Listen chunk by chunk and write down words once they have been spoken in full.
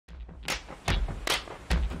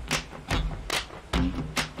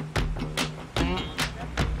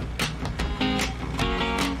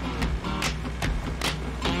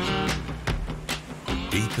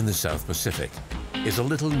in the South Pacific is a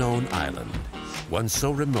little-known island, one so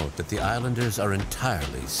remote that the islanders are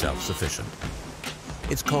entirely self-sufficient.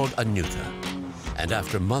 It's called Anuta, and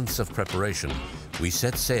after months of preparation, we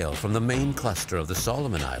set sail from the main cluster of the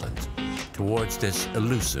Solomon Islands towards this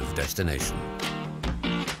elusive destination.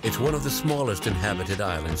 It's one of the smallest inhabited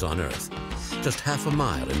islands on Earth, just half a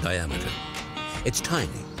mile in diameter. It's tiny,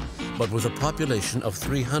 but with a population of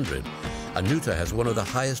 300, Anuta has one of the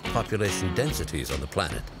highest population densities on the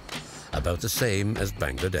planet, about the same as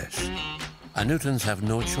Bangladesh. Anutans have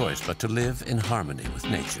no choice but to live in harmony with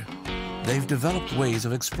nature. They've developed ways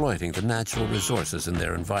of exploiting the natural resources in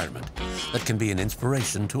their environment that can be an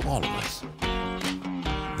inspiration to all of us.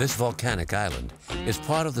 This volcanic island is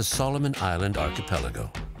part of the Solomon Island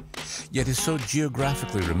archipelago, yet is so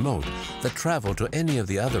geographically remote that travel to any of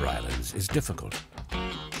the other islands is difficult.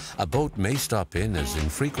 A boat may stop in as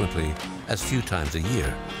infrequently as few times a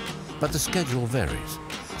year, but the schedule varies,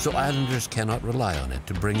 so islanders cannot rely on it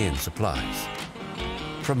to bring in supplies.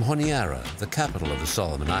 From Honiara, the capital of the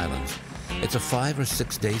Solomon Islands, it's a 5 or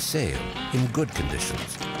 6 day sail in good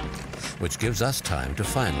conditions, which gives us time to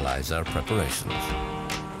finalize our preparations.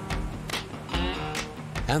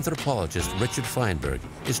 Anthropologist Richard Feinberg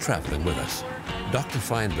is traveling with us. Dr.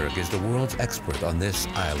 Feinberg is the world's expert on this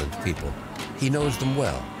island people. He knows them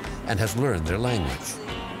well and has learned their language.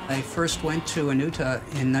 I first went to Anuta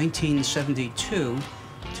in 1972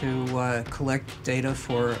 to collect data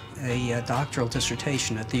for a doctoral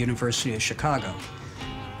dissertation at the University of Chicago.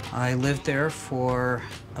 I lived there for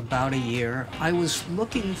about a year. I was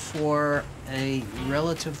looking for a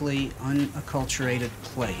relatively unacculturated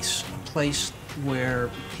place, a place where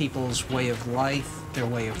people's way of life, their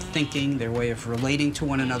way of thinking, their way of relating to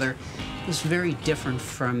one another is very different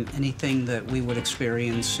from anything that we would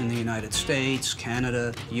experience in the United States,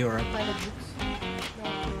 Canada, Europe.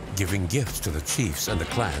 Giving gifts to the chiefs and the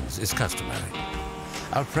clans is customary.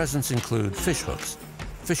 Our presents include fish hooks,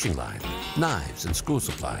 fishing line, knives, and school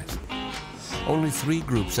supplies. Only 3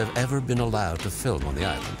 groups have ever been allowed to film on the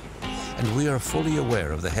island, and we are fully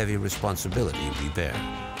aware of the heavy responsibility we bear.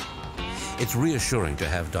 It's reassuring to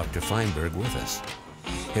have Dr. Feinberg with us.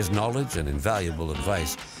 His knowledge and invaluable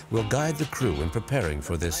advice will guide the crew in preparing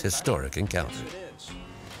for this historic encounter.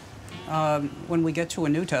 When we get to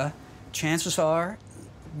Anuta, chances are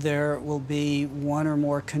there will be 1 or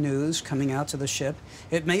more canoes coming out to the ship.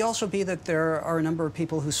 It may also be that there are a number of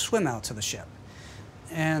people who swim out to the ship.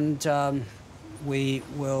 And we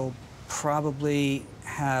will probably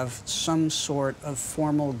have some sort of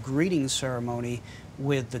formal greeting ceremony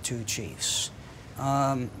with the 2 chiefs.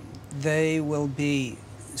 They will be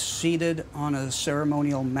seated on a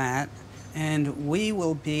ceremonial mat, and we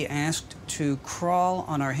will be asked to crawl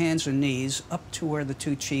on our hands and knees up to where the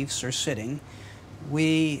 2 chiefs are sitting.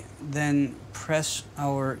 We then press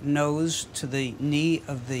our nose to the knee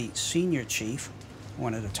of the senior chief,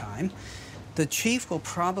 one at a time. The chief will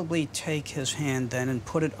probably take his hand then and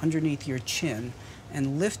put it underneath your chin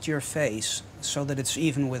and lift your face so that it's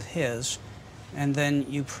even with his, and then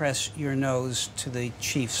you press your nose to the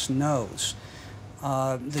chief's nose.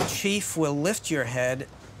 The chief will lift your head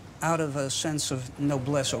out of a sense of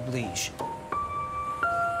noblesse oblige.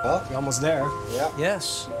 Well, you're almost there. Yeah.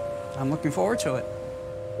 Yes. I'm looking forward to it.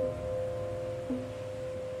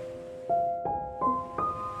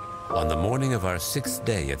 On the morning of our 6th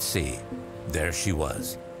day at sea, there she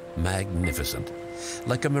was, magnificent,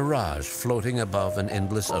 like a mirage floating above an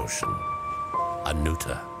endless ocean.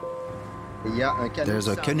 Anuta. There's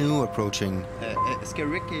a canoe approaching.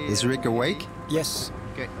 Is Rick awake? Yes.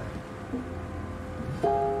 Okay.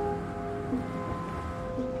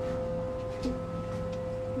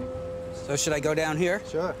 So should I go down here?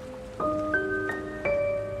 Sure.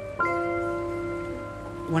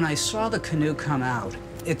 When I saw the canoe come out,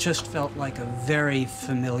 it just felt like a very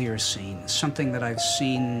familiar scene, something that I've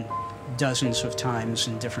seen dozens of times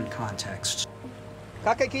in different contexts.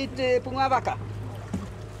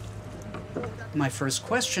 My first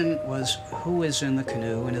question was, who is in the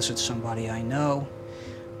canoe, and is it somebody I know?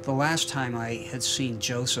 The last time I had seen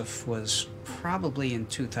Joseph was probably in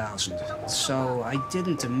 2000. So I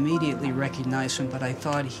didn't immediately recognize him, but I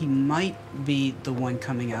thought he might be the one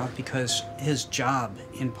coming out because his job,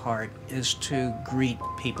 in part, is to greet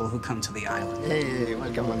people who come to the island. Hey,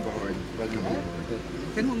 welcome on board. Welcome on board.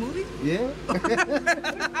 In a movie? Yeah.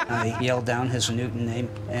 I yelled down his Newton name,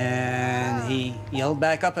 and he yelled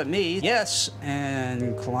back up at me, yes,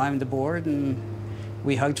 and climbed aboard, and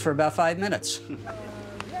we hugged for about 5 minutes.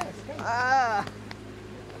 Ah.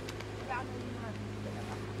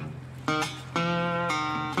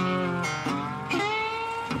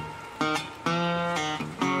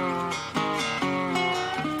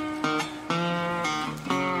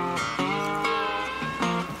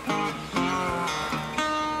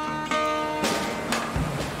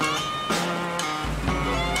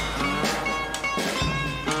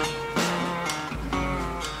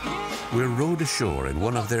 rowed ashore in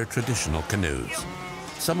one of their traditional canoes.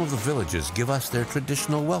 Some of the villagers give us their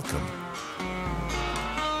traditional welcome.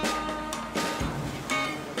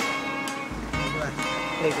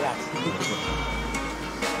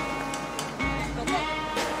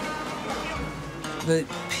 The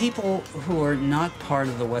people who are not part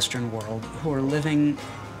of the Western world, who are living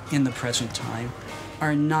in the present time,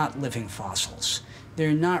 are not living fossils.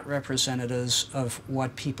 They're not representatives of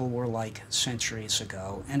what people were like centuries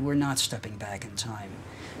ago, and we're not stepping back in time.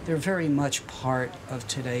 They're very much part of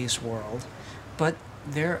today's world, but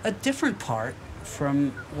they're a different part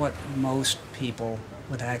from what most people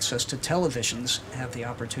with access to televisions have the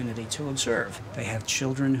opportunity to observe. They have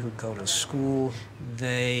children who go to school.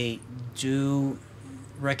 They do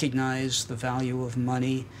recognize the value of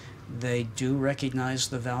money. They do recognize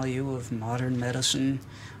the value of modern medicine.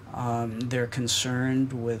 They're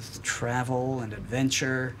concerned with travel and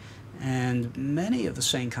adventure and many of the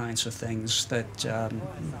same kinds of things that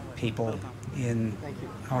people in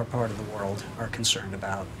our part of the world are concerned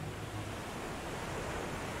about.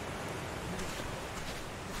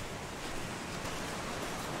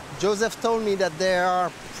 Joseph told me that there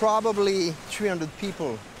are probably 300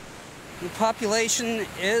 people. The population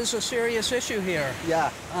is a serious issue here.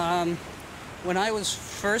 Yeah. When I was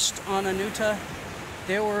first on Anuta,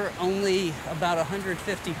 there were only about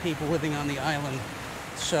 150 people living on the island.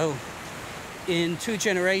 So in 2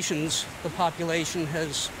 generations, the population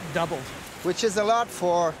has doubled. Which is a lot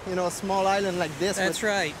for, you know, a small island like this. That's with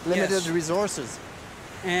right, limited yes. resources.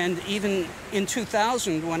 And even in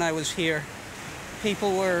 2000, when I was here,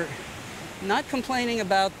 people were not complaining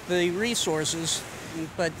about the resources,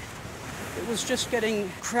 but it was just getting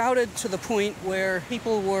crowded to the point where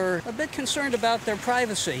people were a bit concerned about their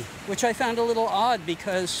privacy, which I found a little odd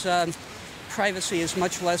because privacy is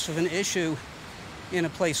much less of an issue in a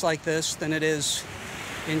place like this than it is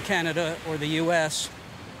in Canada or the US.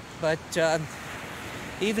 But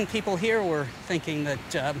even people here were thinking that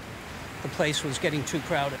the place was getting too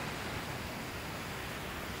crowded.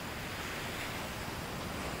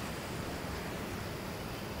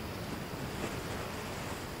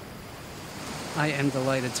 I am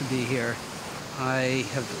delighted to be here. I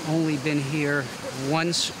have only been here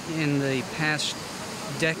once in the past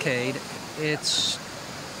decade. It's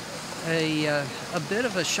a bit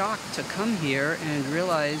of a shock to come here and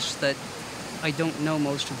realize that I don't know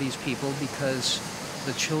most of these people because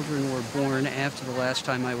the children were born after the last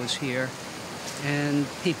time I was here, and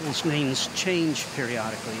people's names change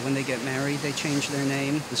periodically. When they get married, they change their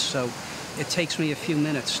name. So it takes me a few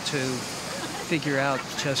minutes to figure out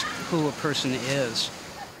just who a person is.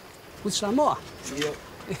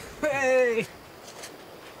 Hey!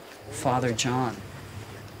 Father John.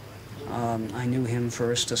 I knew him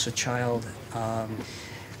first as a child.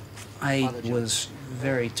 I was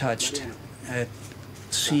very touched at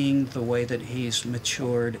seeing the way that he's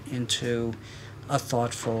matured into a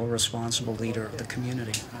thoughtful, responsible leader of the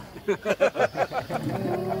community.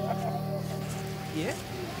 Yeah?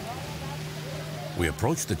 We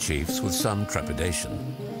approached the chiefs with some trepidation.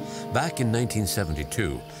 Back in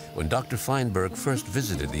 1972, when Dr. Feinberg first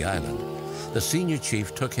visited the island, the senior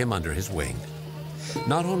chief took him under his wing.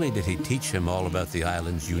 Not only did he teach him all about the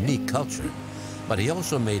island's unique culture, but he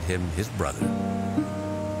also made him his brother.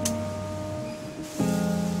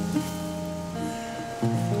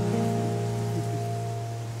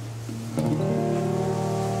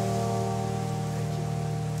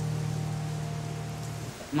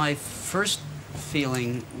 My first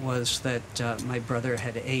feeling was that my brother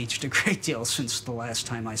had aged a great deal since the last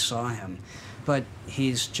time I saw him. But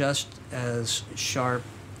he's just as sharp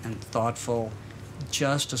and thoughtful,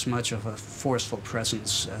 just as much of a forceful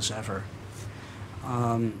presence as ever.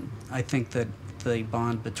 I think that the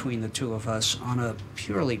bond between the two of us on a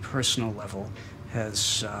purely personal level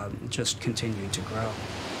has just continued to grow.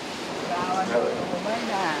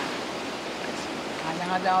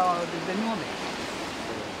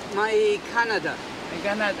 My Canada.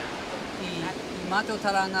 Mato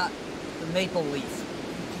Tarana, the maple leaf.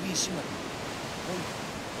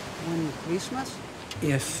 When Christmas?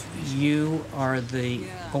 If you are the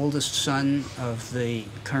oldest son of the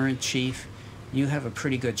current chief, you have a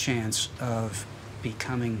pretty good chance of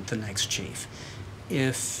becoming the next chief.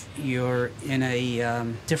 If you're in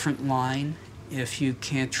a different line, if you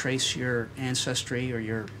can't trace your ancestry or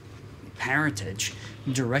your parentage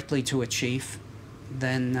directly to a chief,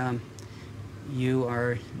 then you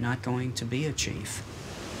are not going to be a chief.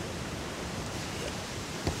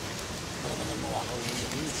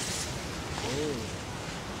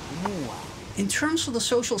 In terms of the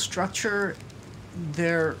social structure,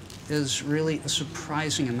 there is really a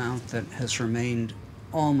surprising amount that has remained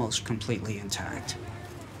almost completely intact.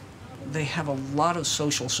 They have a lot of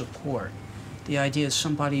social support. The idea of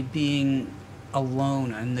somebody being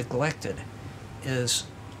alone and neglected is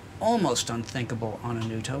almost unthinkable on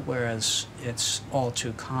Anuta, whereas it's all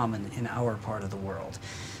too common in our part of the world.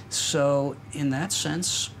 So in that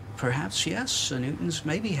sense, perhaps, yes, Anutans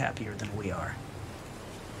may be happier than we are.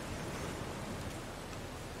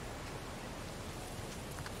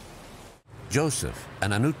 Joseph,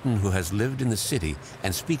 an Anutan who has lived in the city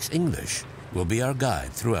and speaks English, will be our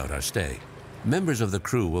guide throughout our stay. Members of the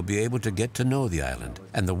crew will be able to get to know the island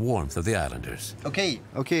and the warmth of the islanders. Okay,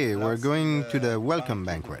 we're going to the welcome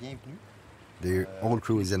banquet. The whole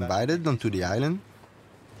crew is invited onto the island.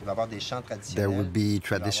 There will be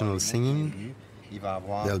traditional singing,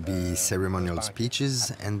 there'll be ceremonial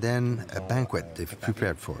speeches, and then a banquet they've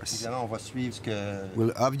prepared for us.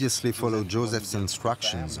 We'll obviously follow Joseph's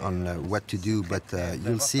instructions on what to do, but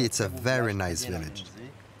you'll see it's a very nice village,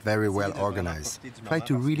 very well organized. Try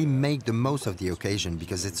to really make the most of the occasion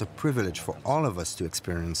because it's a privilege for all of us to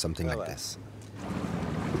experience something like this.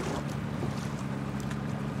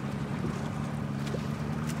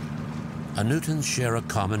 Anutans share a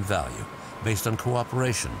common value based on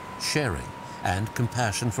cooperation, sharing, and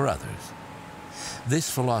compassion for others. This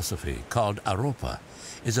philosophy, called Aropa,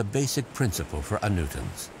 is a basic principle for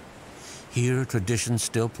Anutans. Here, traditions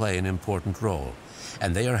still play an important role,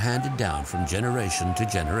 and they are handed down from generation to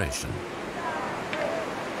generation.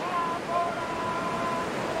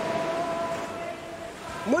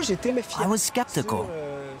 I was skeptical.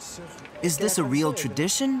 Is this a real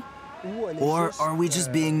tradition? Or are we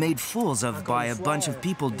just being made fools of by a bunch of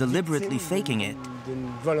people deliberately faking it?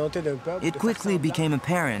 It quickly became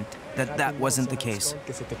apparent that that wasn't the case.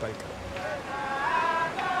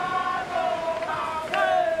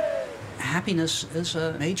 Happiness is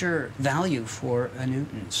a major value for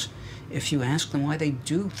Anutans. If you ask them why they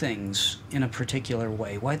do things in a particular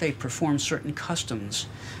way, why they perform certain customs,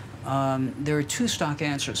 there are two stock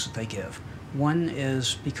answers that they give. One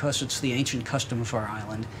is because it's the ancient custom of our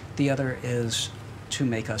island. The other is to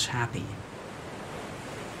make us happy.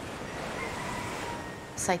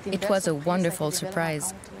 It was a wonderful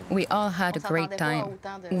surprise. We all had a great time.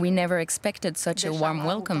 We never expected such a warm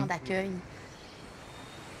welcome.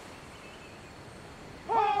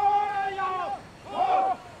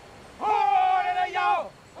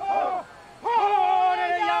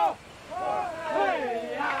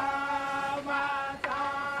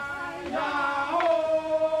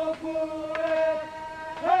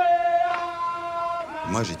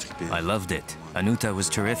 I loved it. Anuta was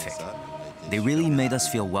terrific. They really made us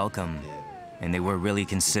feel welcome, and they were really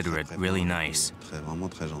considerate, really nice.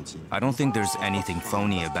 I don't think there's anything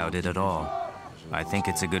phony about it at all. I think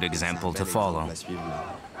it's a good example to follow.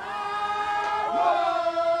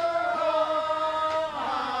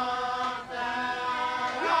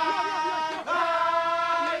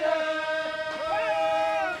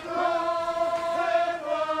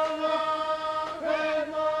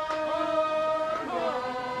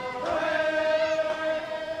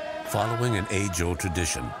 Following an age-old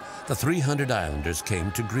tradition, the 300 islanders came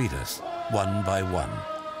to greet us, one by one.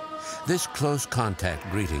 This close contact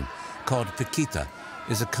greeting, called piquita,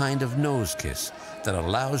 is a kind of nose kiss that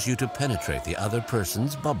allows you to penetrate the other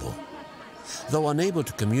person's bubble. Though unable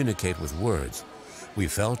to communicate with words, we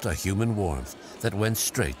felt a human warmth that went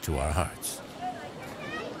straight to our hearts.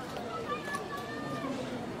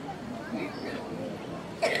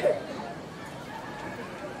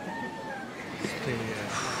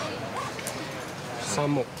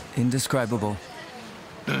 Indescribable.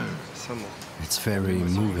 It's very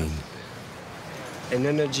moving. An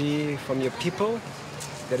energy from your people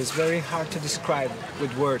that is very hard to describe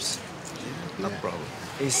with words. No problem.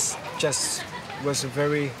 It was a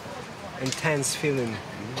very intense feeling.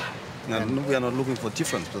 No, we are not looking for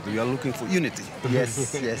difference, but we are looking for unity.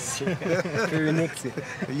 Yes, yes. Unity.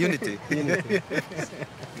 Unity. Unity.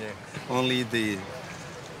 Yeah. Only the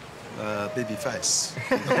baby face.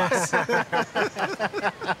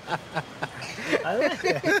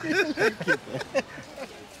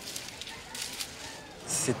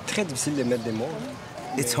 C'est très difficile de mettre des mots.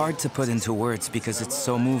 It's hard to put into words because it's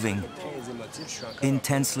so moving,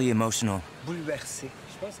 intensely emotional.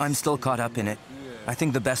 I'm still caught up in it. I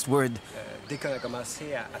think the best word,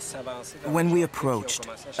 when we approached,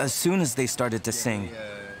 as soon as they started to sing,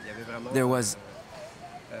 there was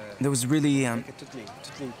really,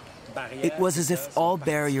 it was as if all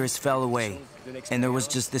barriers fell away, and there was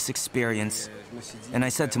just this experience. And I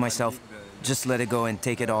said to myself, just let it go and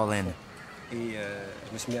take it all in.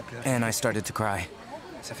 And I started to cry.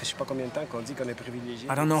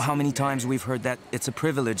 I don't know how many times we've heard that it's a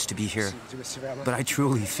privilege to be here, but I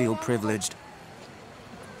truly feel privileged.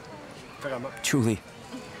 Truly.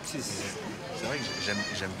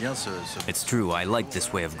 It's true, I like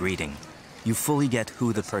this way of greeting. You fully get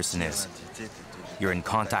who the person is. You're in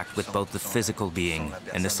contact with both the physical being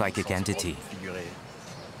and the psychic entity.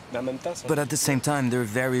 But at the same time, they're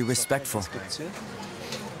very respectful.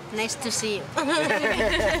 Nice to see you.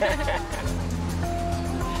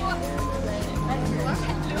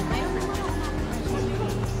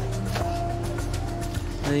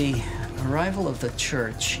 The arrival of the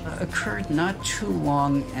church occurred not too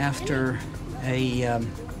long after a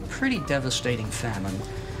pretty devastating famine.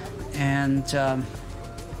 And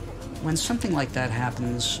when something like that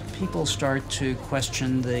happens, people start to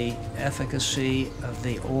question the efficacy of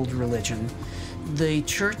the old religion. The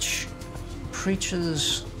church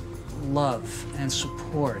preaches love and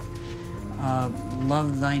support.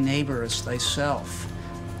 Love thy neighbor as thyself.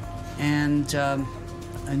 And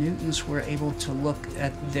Anutans were able to look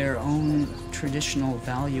at their own traditional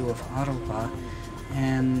value of Aropa,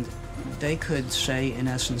 and they could say, in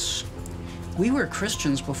essence, we were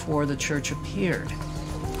Christians before the church appeared.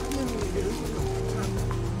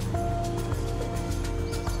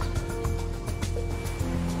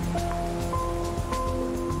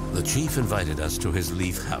 The chief invited us to his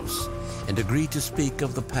leaf house and agreed to speak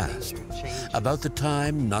of the past, about the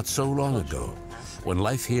time not so long ago when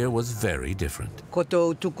life here was very different.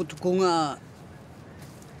 Koto tukutukunga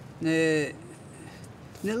ne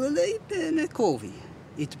lelei ne kovi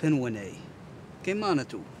itpenwane ke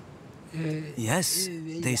manatu. Yes,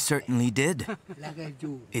 they certainly did.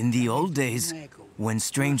 In the old days, when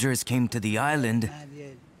strangers came to the island,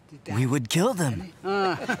 we would kill them.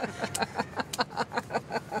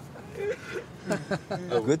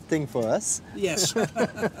 A good thing for us. Yes.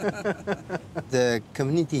 The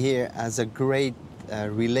community here has a great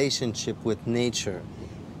relationship with nature.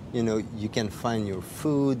 You know, you can find your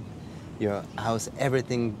food, your house,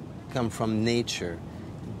 everything come from nature.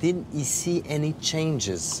 Didn't you see any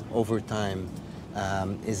changes over time?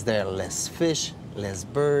 Is there less fish, less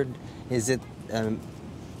bird? Is it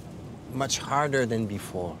much harder than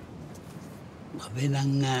before?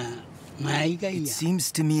 It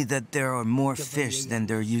seems to me that there are more fish than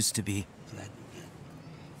there used to be.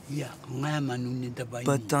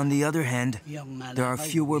 But on the other hand, there are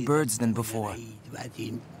fewer birds than before.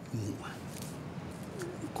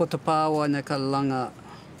 Kotapawa ne kalanga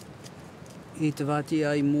I te wati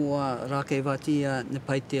ai mua rake wati ne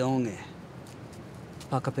pai te onge.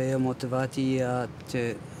 Pakapea mo te wati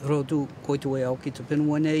te rotu koitue au ki te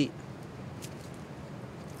penua nei.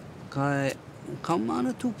 Kai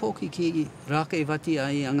kaumana tūpoki ki rake wati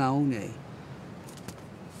ai anga one.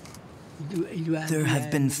 There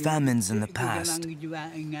have been famines in the past,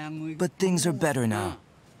 but things are better now.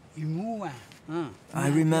 I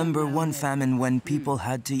remember one famine when people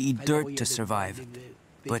had to eat dirt to survive.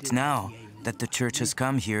 But now that the church has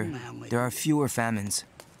come here, there are fewer famines.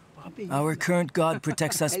 Our current God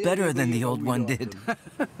protects us better than the old one did.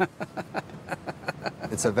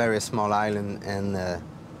 It's a very small island, and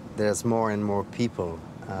there's more and more people.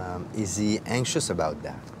 Is he anxious about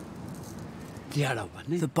that?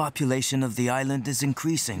 The population of the island is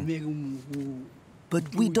increasing,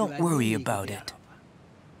 but we don't worry about it.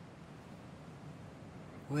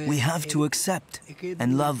 We have to accept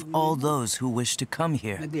and love all those who wish to come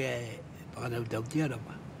here.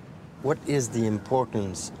 What is the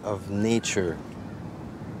importance of nature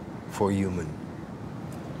for human?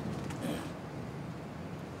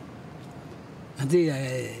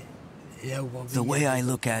 The way I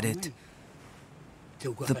look at it,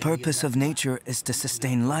 the purpose of nature is to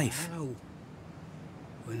sustain life.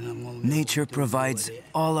 Nature provides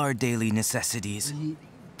all our daily necessities,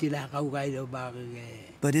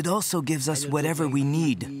 but it also gives us whatever we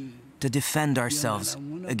need to defend ourselves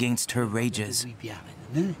against her rages.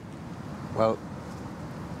 Well,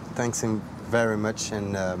 thanks him very much,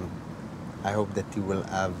 and I hope that he will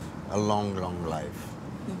have a long, long life.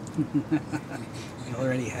 He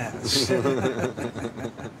already has.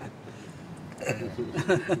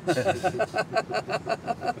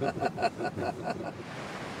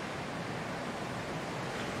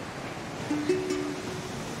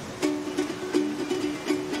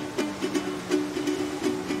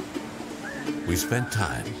 We spent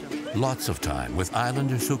time, lots of time, with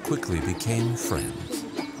islanders who quickly became friends.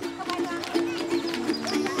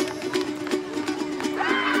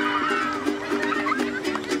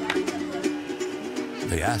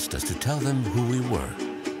 They asked us to tell them who we were,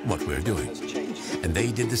 what we're doing, and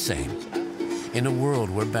they did the same. In a world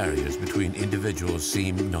where barriers between individuals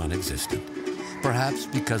seem non-existent, Perhaps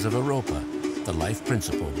because of Europa, the life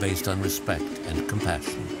principle based on respect and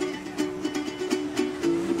compassion.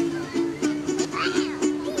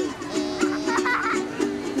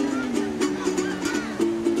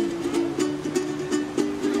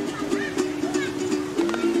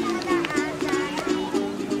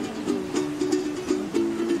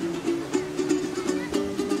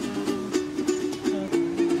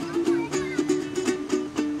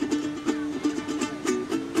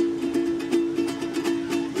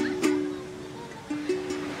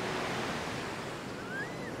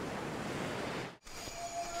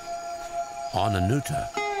 On Anuta,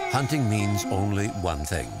 hunting means only one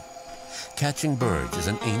thing. Catching birds is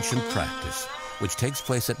an ancient practice which takes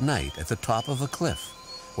place at night at the top of a cliff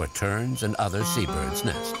where terns and other seabirds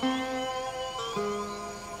nest.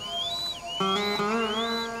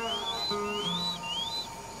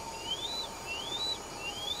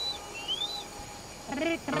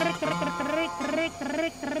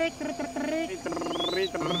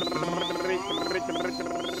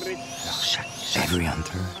 Every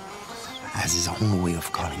hunter has his own way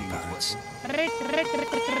of calling birds.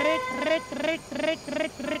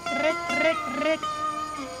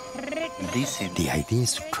 The idea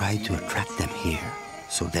is to try to attract them here,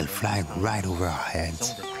 so they'll fly right over our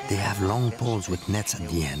heads. They have long poles with nets at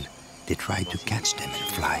the end. They try to catch them in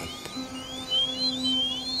flight.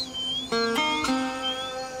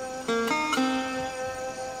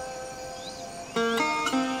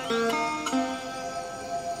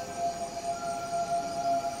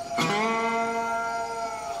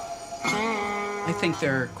 I think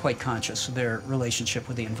they're quite conscious of their relationship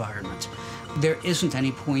with the environment. There isn't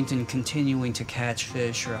any point in continuing to catch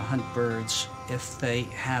fish or hunt birds if they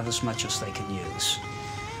have as much as they can use.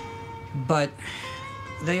 But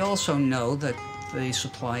they also know that the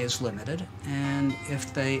supply is limited, and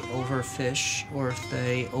if they overfish or if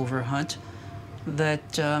they overhunt,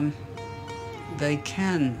 that they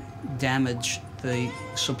can damage the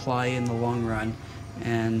supply in the long run,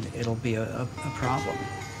 and it'll be a problem.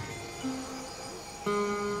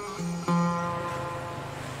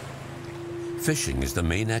 Fishing is the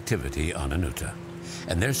main activity on Anuta,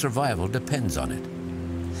 and their survival depends on it.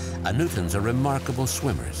 Anutans are remarkable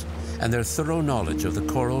swimmers, and their thorough knowledge of the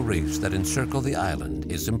coral reefs that encircle the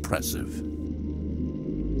island is impressive.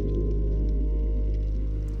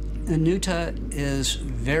 Anuta is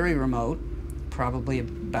very remote, probably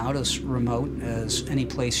about as remote as any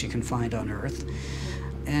place you can find on Earth,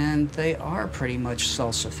 and they are pretty much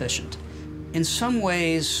self-sufficient. In some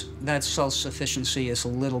ways, that self-sufficiency is a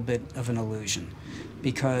little bit of an illusion,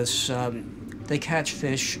 because they catch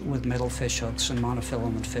fish with metal fish hooks and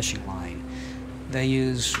monofilament fishing line. They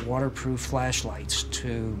use waterproof flashlights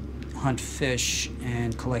to hunt fish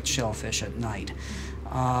and collect shellfish at night.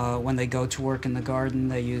 When they go to work in the garden,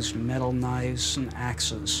 they use metal knives and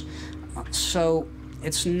axes. So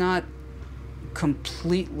it's not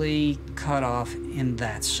completely cut off in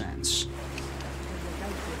that sense.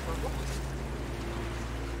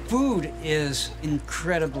 Food is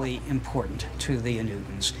incredibly important to the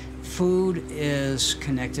Anutans. Food is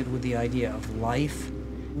connected with the idea of life.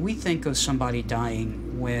 We think of somebody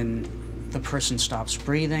dying when the person stops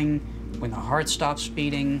breathing, when the heart stops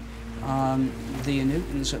beating. The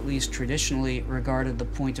Anutans, at least traditionally, regarded the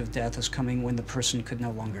point of death as coming when the person could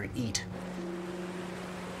no longer eat.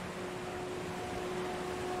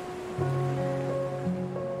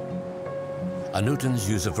 Anutans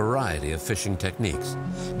use a variety of fishing techniques,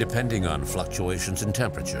 depending on fluctuations in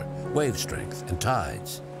temperature, wave strength, and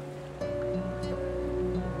tides.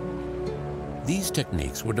 These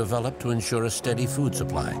techniques were developed to ensure a steady food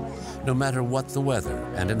supply, no matter what the weather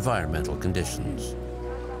and environmental conditions.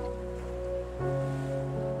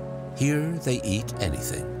 Here, they eat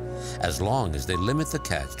anything, as long as they limit the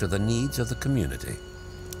catch to the needs of the community.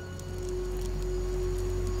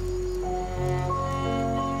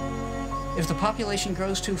 If the population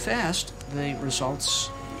grows too fast, the results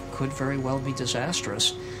could very well be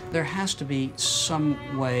disastrous. There has to be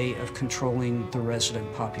some way of controlling the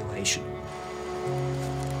resident population.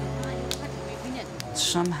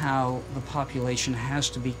 Somehow, the population has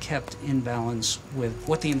to be kept in balance with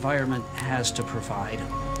what the environment has to provide.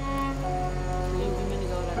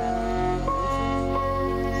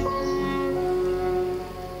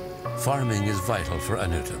 Farming is vital for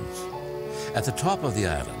Anutans. At the top of the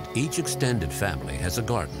island, each extended family has a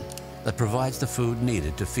garden that provides the food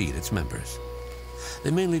needed to feed its members.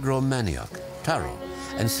 They mainly grow manioc, taro,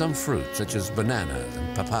 and some fruit such as bananas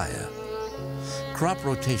and papaya. Crop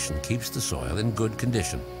rotation keeps the soil in good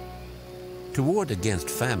condition. To ward against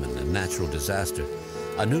famine and natural disaster,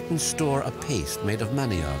 Anutans store a paste made of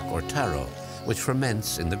manioc or taro, which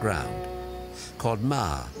ferments in the ground. Called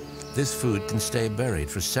ma, this food can stay buried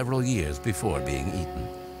for several years before being eaten.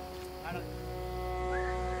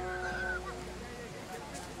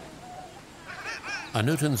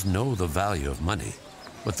 Anutans know the value of money,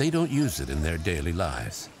 but they don't use it in their daily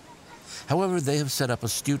lives. However, they have set up a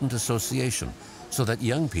student association so that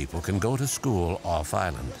young people can go to school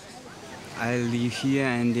off-island. I live here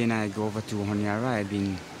and then I go over to Honiara.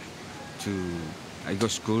 I go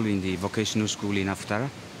school in the vocational school in Aftara.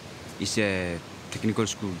 It's a technical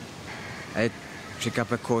school. I pick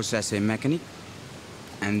up a course as a mechanic,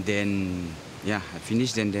 and then, yeah, I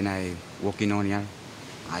finished and then I work in Honiara.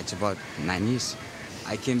 It's about 9 years.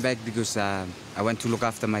 I came back because I went to look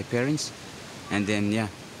after my parents, and then, yeah,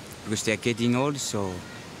 because they're getting old, so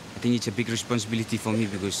I think it's a big responsibility for me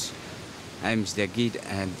because I'm their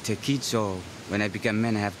kid, so when I become a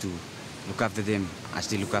man, I have to look after them as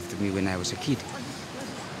they look after me when I was a kid.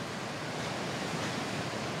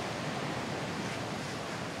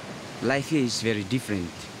 Life here is very different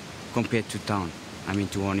compared to town,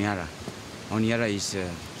 to Honiara. Honiara is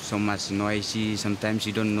so much noisy, sometimes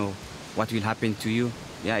you don't know what will happen to you.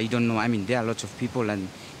 Yeah, you don't know, there are lots of people and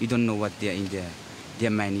you don't know what they're in their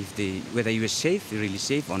mind, whether you are safe, really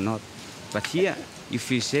safe or not. But here, you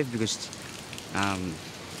feel safe because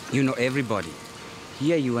you know everybody.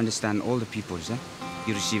 Here you understand all the people,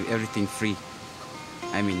 you receive everything free.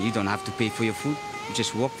 You don't have to pay for your food, you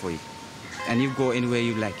just work for it. And you go anywhere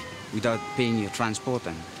you like without paying your transport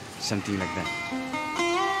and something like that.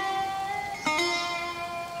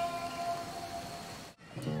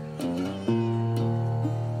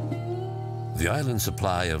 The island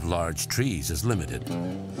supply of large trees is limited.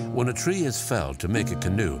 When a tree is felled to make a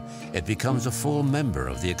canoe, it becomes a full member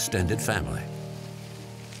of the extended family.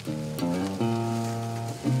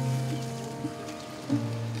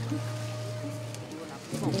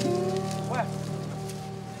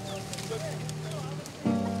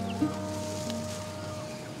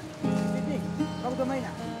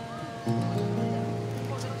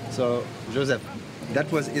 So, Joseph,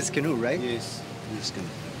 that was his canoe, right? Yes, his canoe.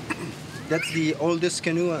 That's the oldest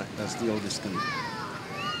canoe? That's the oldest canoe.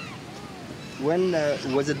 When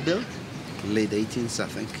was it built? Late 18th, I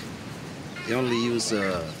think. They only use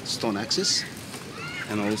stone axes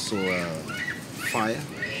and also fire.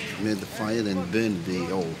 Made the fire, then burned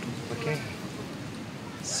the old. Okay.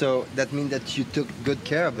 So that means that you took good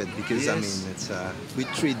care of it because, yes. It's... We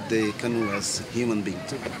treat the canoe as a human being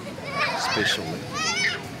too, especially.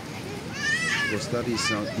 Because that is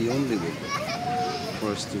the only way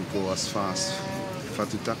for us to go as far as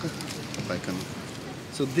Fatutaka by canoe.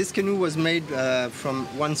 So this canoe was made from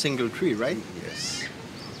one single tree, right? Yes.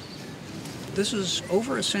 This is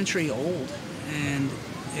over a century old, and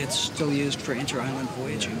it's still used for inter-island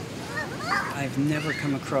voyaging. I've never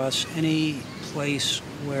come across any place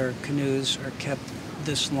where canoes are kept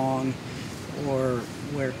this long or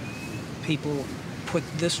where people put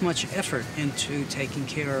this much effort into taking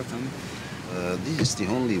care of them. This is the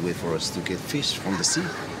only way for us to get fish from the sea.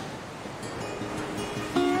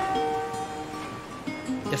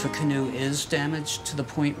 If a canoe is damaged to the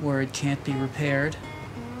point where it can't be repaired,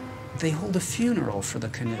 they hold a funeral for the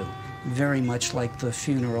canoe, very much like the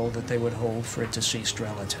funeral that they would hold for a deceased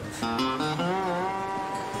relative.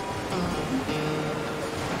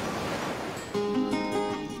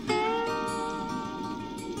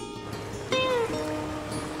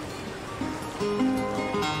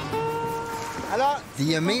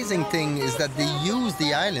 The amazing thing is that they use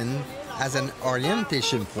the island as an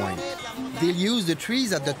orientation point. They'll use the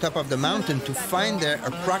trees at the top of the mountain to find their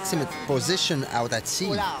approximate position out at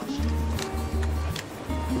sea.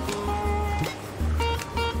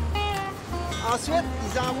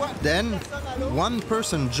 Then, one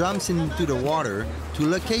person jumps into the water to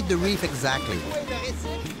locate the reef exactly.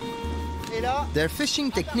 Their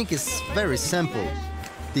fishing technique is very simple.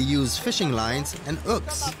 They use fishing lines and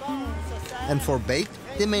hooks. And for bait,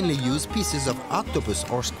 they mainly use pieces of octopus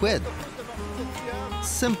or squid.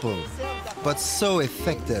 Simple, but so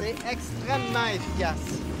effective.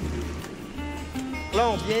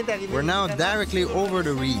 We're now directly over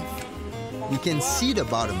the reef. You can see the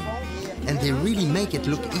bottom, and they really make it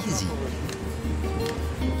look easy.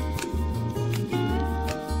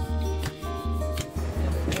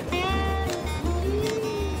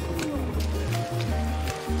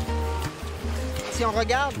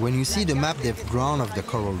 When you see the map they've drawn of the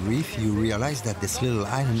coral reef, you realize that this little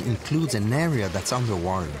island includes an area that's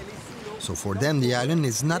underwater. So for them, the island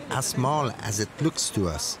is not as small as it looks to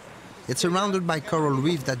us. It's surrounded by coral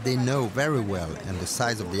reef that they know very well, and the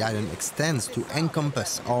size of the island extends to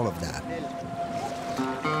encompass all of that.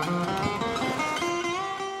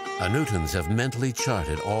 Anutans have mentally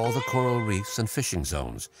charted all the coral reefs and fishing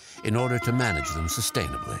zones in order to manage them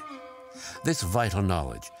sustainably. This vital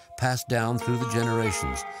knowledge, passed down through the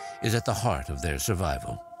generations, is at the heart of their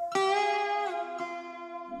survival.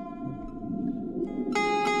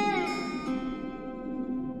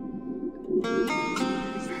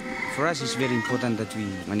 For us, it's very important that we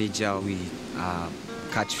manage how we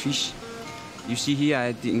catch fish. You see here,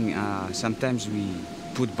 I think sometimes we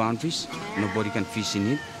put boundaries. Nobody can fish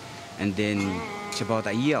in it. And then it's about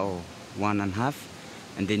a year or 1.5,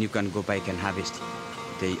 and then you can go back and harvest.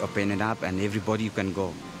 They open it up, and everybody can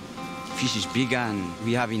go. Fish is bigger, and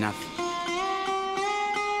we have enough.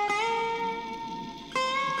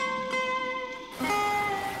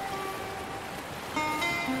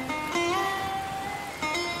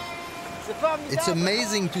 It's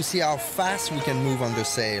amazing to see how fast we can move under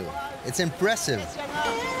sail. It's impressive.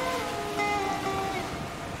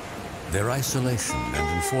 Their isolation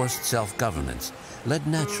and enforced self-governance led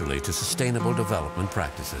naturally to sustainable development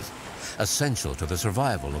practices, essential to the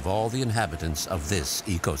survival of all the inhabitants of this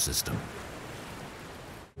ecosystem.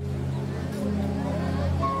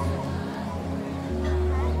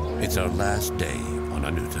 It's our last day on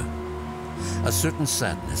Anuta. A certain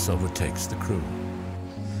sadness overtakes the crew.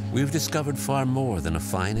 We've discovered far more than a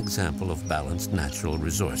fine example of balanced natural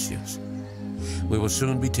resource use. We will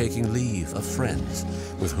soon be taking leave of friends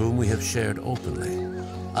with whom we have shared openly,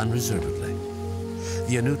 unreservedly.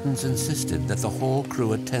 The Anutans insisted that the whole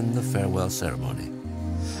crew attend the farewell ceremony,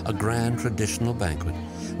 a grand traditional banquet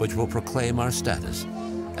which will proclaim our status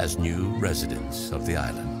as new residents of the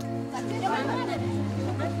island.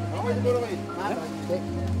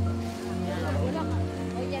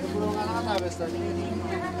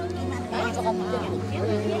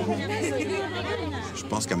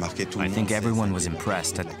 I think everyone was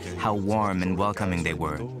impressed at how warm and welcoming they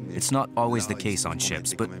were. It's not always the case on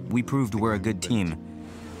ships, but we proved we're a good team.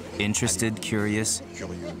 Interested, curious,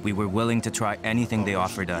 we were willing to try anything they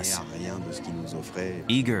offered us.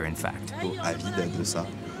 Eager, in fact.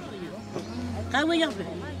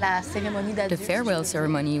 The farewell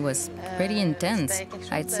ceremony was pretty intense,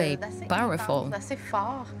 I'd say powerful.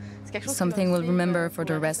 Something we'll remember for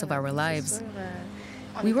the rest of our lives.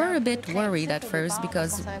 We were a bit worried at first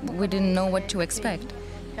because we didn't know what to expect.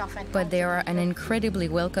 But they are an incredibly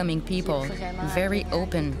welcoming people, very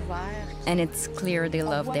open, and it's clear they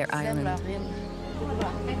love their island.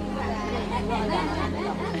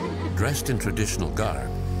 Dressed in traditional garb,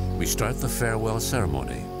 we start the farewell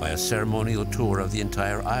ceremony by a ceremonial tour of the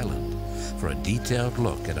entire island for a detailed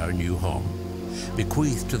look at our new home,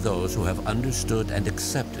 bequeathed to those who have understood and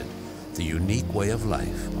accepted the unique way of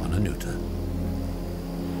life on Anuta.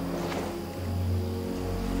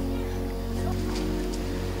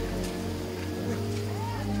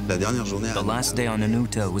 The last day on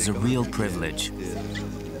Anuta was a real privilege.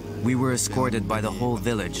 We were escorted by the whole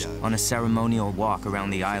village on a ceremonial walk around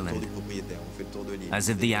the island, as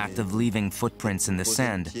if the act of leaving footprints in the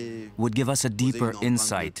sand would give us a deeper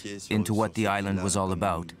insight into what the island was all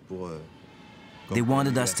about. They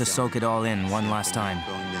wanted us to soak it all in one last time.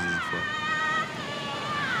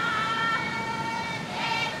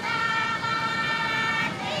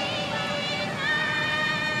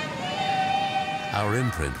 Our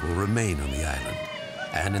imprint will remain on the island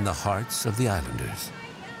and in the hearts of the islanders.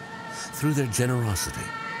 Through their generosity,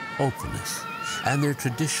 openness, and their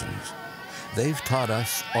traditions, they've taught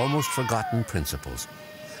us almost forgotten principles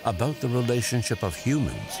about the relationship of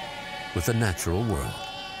humans with the natural world.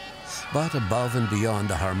 But above and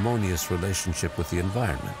beyond a harmonious relationship with the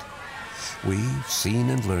environment, we've seen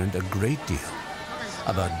and learned a great deal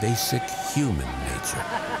about basic human nature.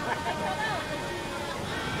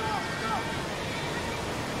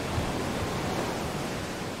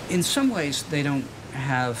 In some ways, they don't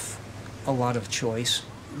have a lot of choice.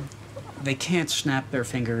 They can't snap their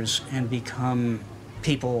fingers and become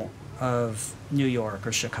people of New York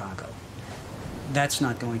or Chicago. That's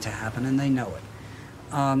not going to happen, and they know it.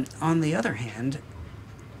 On the other hand,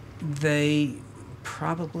 they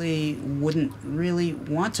probably wouldn't really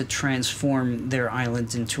want to transform their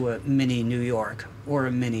island into a mini New York or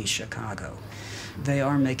a mini Chicago. They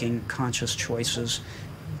are making conscious choices.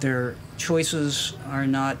 Their choices are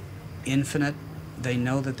not infinite. They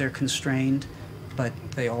know that they're constrained, but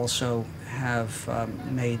they also have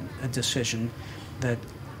made a decision that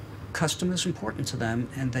custom is important to them,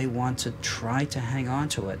 and they want to try to hang on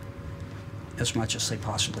to it as much as they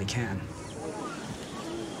possibly can.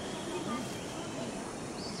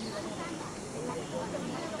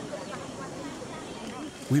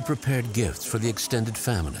 We prepared gifts for the extended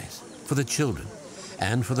families, for the children,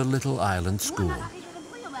 and for the little island school.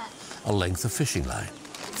 A length of fishing line,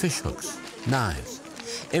 fish hooks, knives,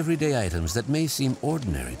 everyday items that may seem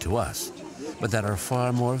ordinary to us, but that are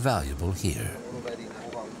far more valuable here.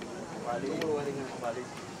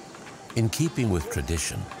 In keeping with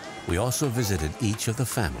tradition, we also visited each of the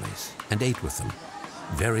families and ate with them,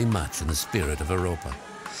 very much in the spirit of Europa,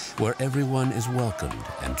 where everyone is welcomed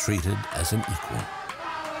and treated as an equal.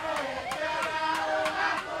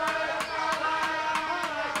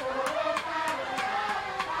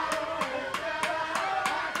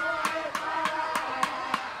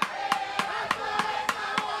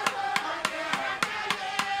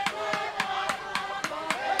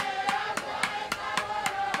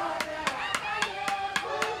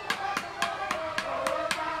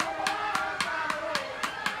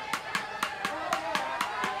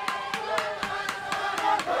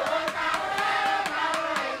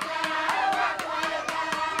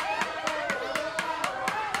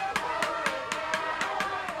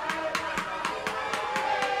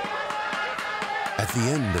 At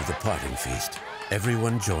the end of the parting feast,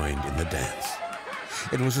 everyone joined in the dance.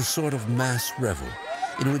 It was a sort of mass revel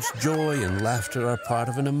in which joy and laughter are part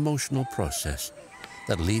of an emotional process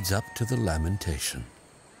that leads up to the lamentation.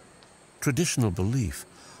 Traditional belief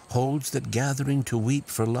holds that gathering to weep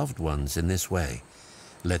for loved ones in this way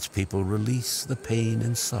lets people release the pain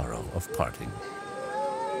and sorrow of parting.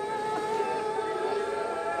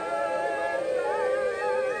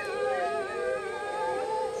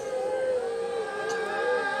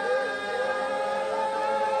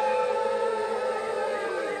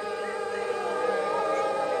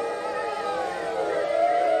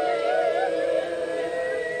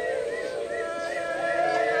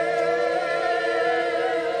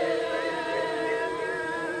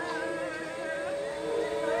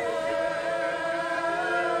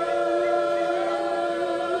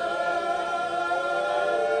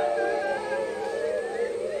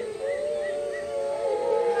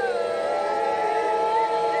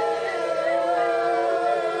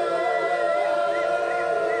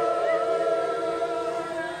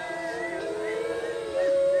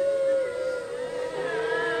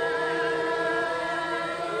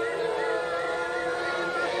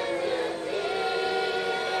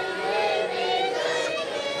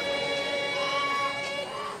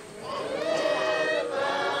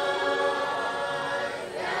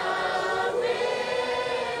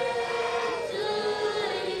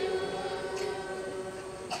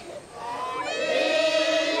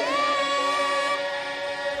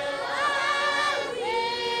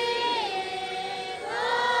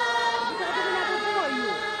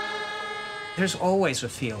 There's always a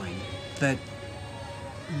feeling that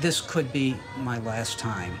this could be my last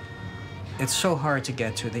time. It's so hard to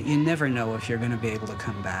get to that you never know if you're going to be able to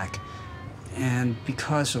come back. And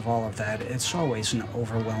because of all of that, it's always an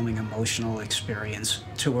overwhelming emotional experience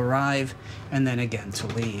to arrive and then again to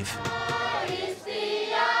leave.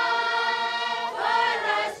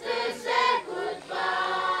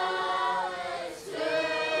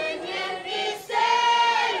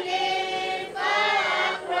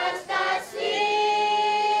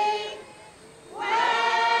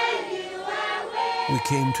 We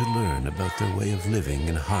came to learn about their way of living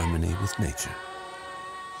in harmony with nature.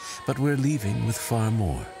 But we're leaving with far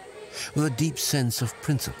more, with a deep sense of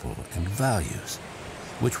principle and values,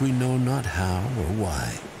 which we know not how or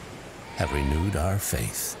why have renewed our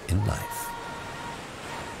faith in life.